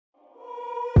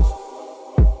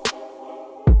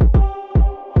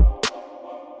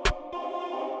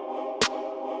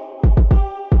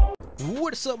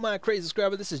What is up, my crazy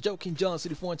subscriber? This is Joe King John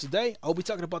City 4, and today I'll be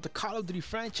talking about the Call of Duty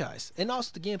franchise and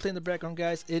also the gameplay in the background,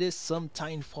 guys. It is some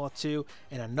Titanfall 2,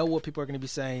 and I know what people are going to be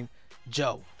saying.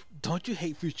 Joe, don't you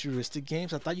hate futuristic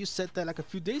games? I thought you said that like a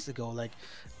few days ago.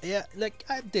 Yeah,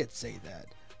 I did say that.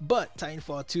 But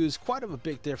Titanfall 2 is quite of a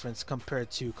big difference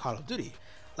compared to Call of Duty.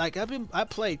 I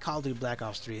played Call of Duty Black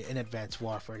Ops 3 in Advanced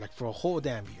Warfare for a whole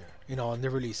damn year, on the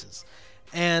releases.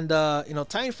 And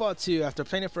Titanfall 2, after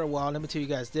playing it for a while, let me tell you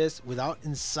guys this, without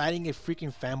inciting a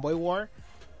freaking fanboy war,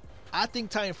 I think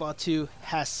Titanfall 2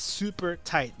 has super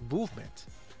tight movement.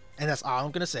 And that's all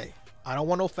I'm gonna say. I don't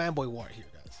want no fanboy war here,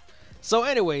 guys. So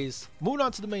anyways, moving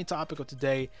on to the main topic of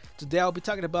today. Today I'll be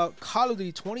talking about Call of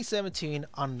Duty 2017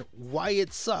 on why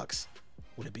it sucks.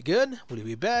 Would it be good? Would it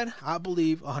be bad? I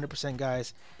believe 100%,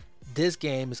 guys, this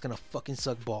game is gonna fucking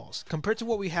suck balls. Compared to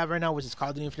what we have right now, which is Call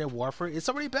of Duty Infinite Warfare, it's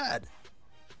already bad.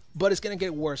 But it's gonna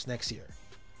get worse next year.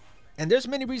 And there's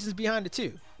many reasons behind it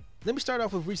too. Let me start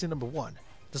off with reason number one.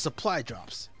 The supply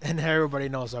drops. And everybody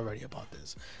knows already about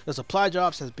this. The supply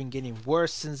drops has been getting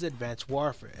worse since Advanced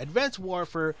Warfare. Advanced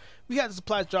Warfare, we had the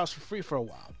supply drops for free for a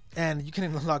while. And you can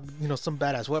unlock, some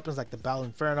badass weapons like the Battle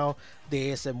Inferno,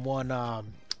 the ASM-1,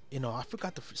 I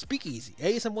forgot the Speakeasy.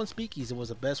 ASM-1 Speakeasy was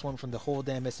the best one from the whole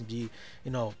damn SMG,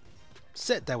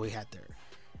 set that we had there.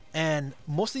 And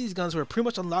most of these guns were pretty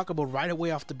much unlockable right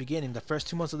away off the beginning. The first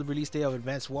 2 months of the release day of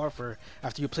Advanced Warfare,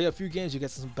 after you play a few games, you get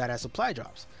some badass supply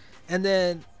drops. And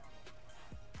then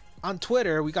on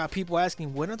Twitter, we got people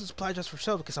asking, when are the supply drops for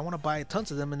sale? Because I want to buy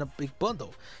tons of them in a big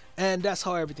bundle. And that's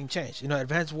how everything changed.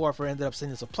 Advanced Warfare ended up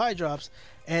sending supply drops,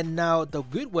 and now the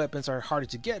good weapons are harder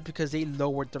to get because they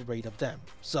lowered the rate of them.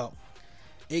 So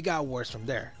it got worse from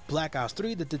there. Black Ops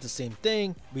 3, that did the same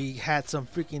thing. We had some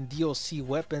freaking DLC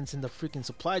weapons in the freaking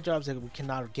supply drops that we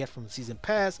cannot get from the season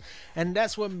pass, and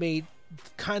that's what made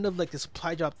kind of like the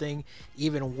supply drop thing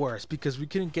even worse, because we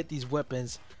couldn't get these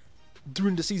weapons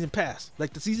during the season pass.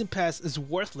 The season pass is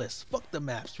worthless. Fuck the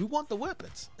maps, we want the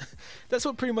weapons. That's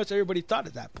what pretty much everybody thought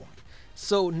at that point.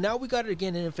 So now we got it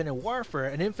again in Infinite Warfare.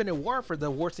 And Infinite Warfare,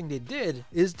 the worst thing they did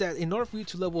is that in order for you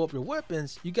to level up your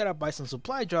weapons, you gotta buy some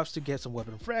supply drops to get some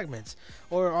weapon fragments.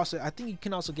 Or also, I think you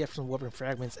can also get some weapon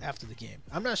fragments after the game.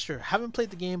 I'm not sure. I haven't played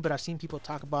the game, but I've seen people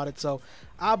talk about it, so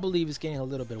I believe it's getting a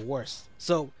little bit worse.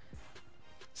 So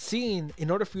seeing,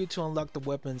 in order for you to unlock the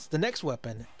weapons, the next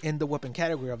weapon in the weapon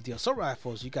category of the assault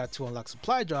rifles, you got to unlock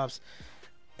supply drops.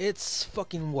 It's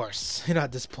fucking worse,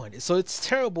 at this point. So it's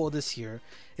terrible this year.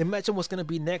 Imagine what's gonna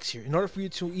be next year. In order for you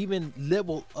to even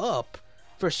level up,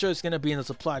 for sure it's gonna be in the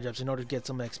supply drops in order to get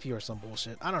some XP or some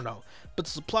bullshit. I don't know. But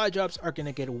the supply drops are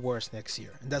gonna get worse next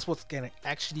year. And that's what's gonna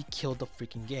actually kill the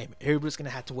freaking game. Everybody's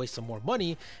gonna have to waste some more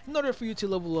money in order for you to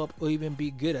level up or even be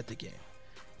good at the game.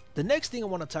 The next thing I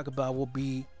want to talk about will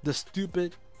be the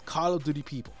stupid Call of Duty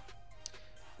people.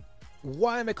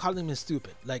 Why am I calling them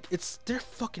stupid? They're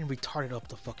fucking retarded up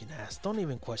the fucking ass. Don't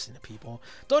even question the people.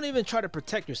 Don't even try to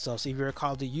protect yourself. If you're a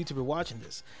Call of Duty YouTuber watching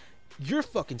this, you're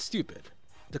fucking stupid.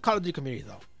 The Call of Duty community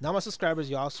though. Now my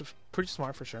subscribers, y'all pretty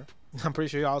smart for sure. I'm pretty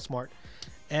sure y'all smart.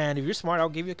 And if you're smart, I'll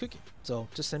give you a cookie. So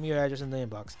just send me your address in the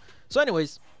inbox. So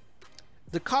anyways,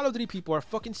 the Call of Duty people are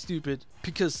fucking stupid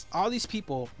because all these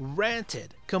people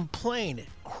ranted, complained,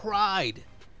 cried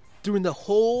during the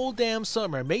whole damn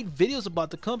summer, made videos about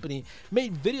the company,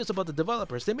 made videos about the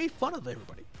developers. They made fun of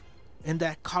everybody in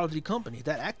that Call of Duty company,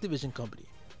 that Activision company.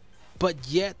 But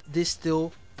yet they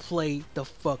still play the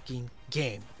fucking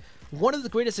game. One of the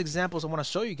greatest examples I want to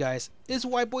show you guys is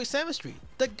White Boy Salmon Street.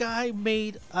 The guy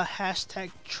made a hashtag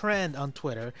trend on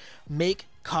Twitter, make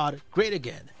COD great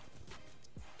again.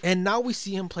 And now we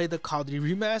see him play the Call of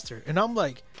Duty remaster. And I'm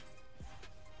like,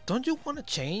 don't you want to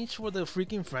change for the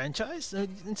freaking franchise?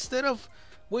 Instead of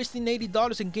wasting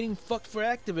 $80 and getting fucked for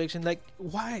Activision,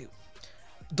 why?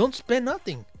 Don't spend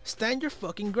nothing. Stand your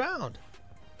fucking ground.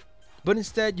 But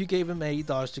instead, you gave him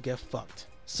 $80 to get fucked.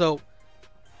 So,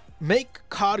 make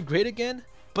COD great again,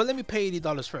 but let me pay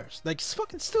 $80 first. It's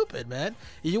fucking stupid, man.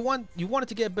 You want it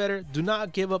to get better, do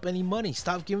not give up any money.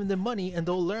 Stop giving them money and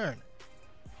they'll learn.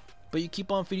 But you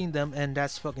keep on feeding them, and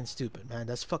that's fucking stupid, man.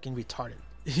 That's fucking retarded.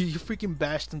 You freaking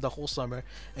bashed them the whole summer,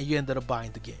 and you ended up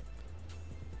buying the game.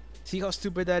 See how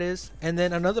stupid that is? And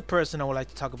then another person I would like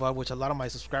to talk about, which a lot of my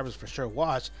subscribers for sure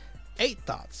watch, 8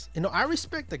 Thoughts. I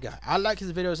respect the guy. I like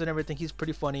his videos and everything. He's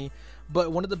pretty funny.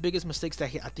 But one of the biggest mistakes that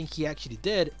I think he actually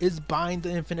did is buying the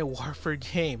Infinite Warfare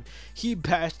game. He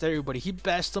bashed everybody. He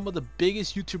bashed some of the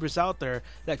biggest YouTubers out there,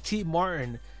 like T.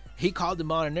 Martin. He called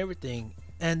them out and everything.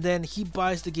 And then he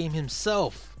buys the game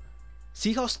himself.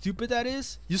 See how stupid that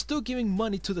is? You're still giving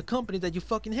money to the company that you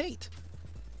fucking hate.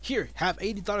 Here, have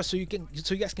 $80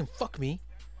 so you guys can fuck me.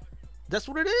 That's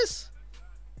what it is.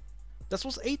 That's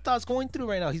what Athod's going through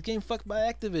right now. He's getting fucked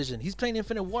by Activision. He's playing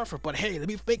Infinite Warfare, but hey, let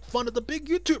me make fun of the big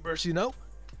YouTubers, you know?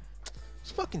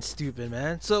 It's fucking stupid,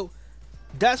 man. So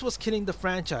that's what's killing the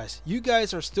franchise. You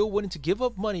guys are still willing to give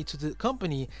up money to the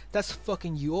company that's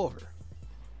fucking you over.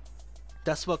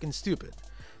 That's fucking stupid.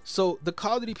 So the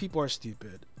Call of Duty people are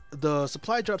stupid. The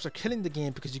supply drops are killing the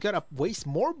game because you gotta waste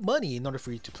more money in order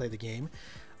for you to play the game.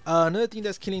 Another thing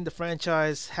that's killing the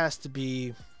franchise has to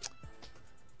be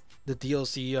the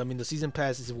DLC. I mean, the season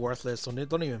pass is worthless, so they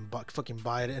don't even fucking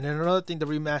buy it. And then another thing, the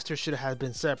remaster should have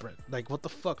been separate. Like, what the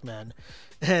fuck, man?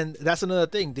 And that's another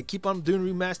thing. They keep on doing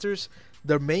remasters.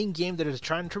 Their main game that they're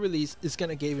trying to release is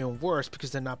gonna get even worse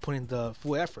because they're not putting the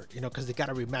full effort, you know, because they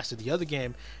gotta remaster the other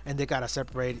game and they gotta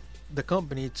separate the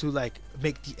company to like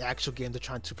make the actual game they're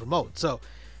trying to promote. So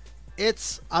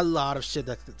it's a lot of shit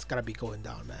that's gotta be going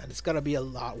down, man. It's gotta be a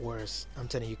lot worse. I'm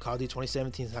telling you, Call of Duty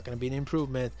 2017 is not gonna be an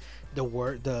improvement. The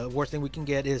worst thing we can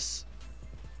get is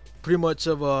pretty much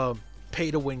of a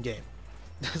pay-to-win game.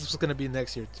 That's what's gonna be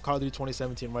next year. It's Call of Duty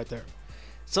 2017 right there.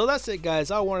 So that's it,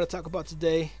 guys. All I wanted to talk about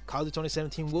today. Call of Duty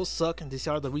 2017 will suck, and these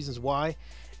are the reasons why.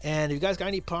 And if you guys got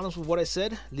any problems with what I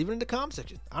said, leave it in the comment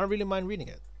section. I don't really mind reading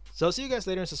it. So I'll see you guys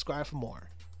later and subscribe for more.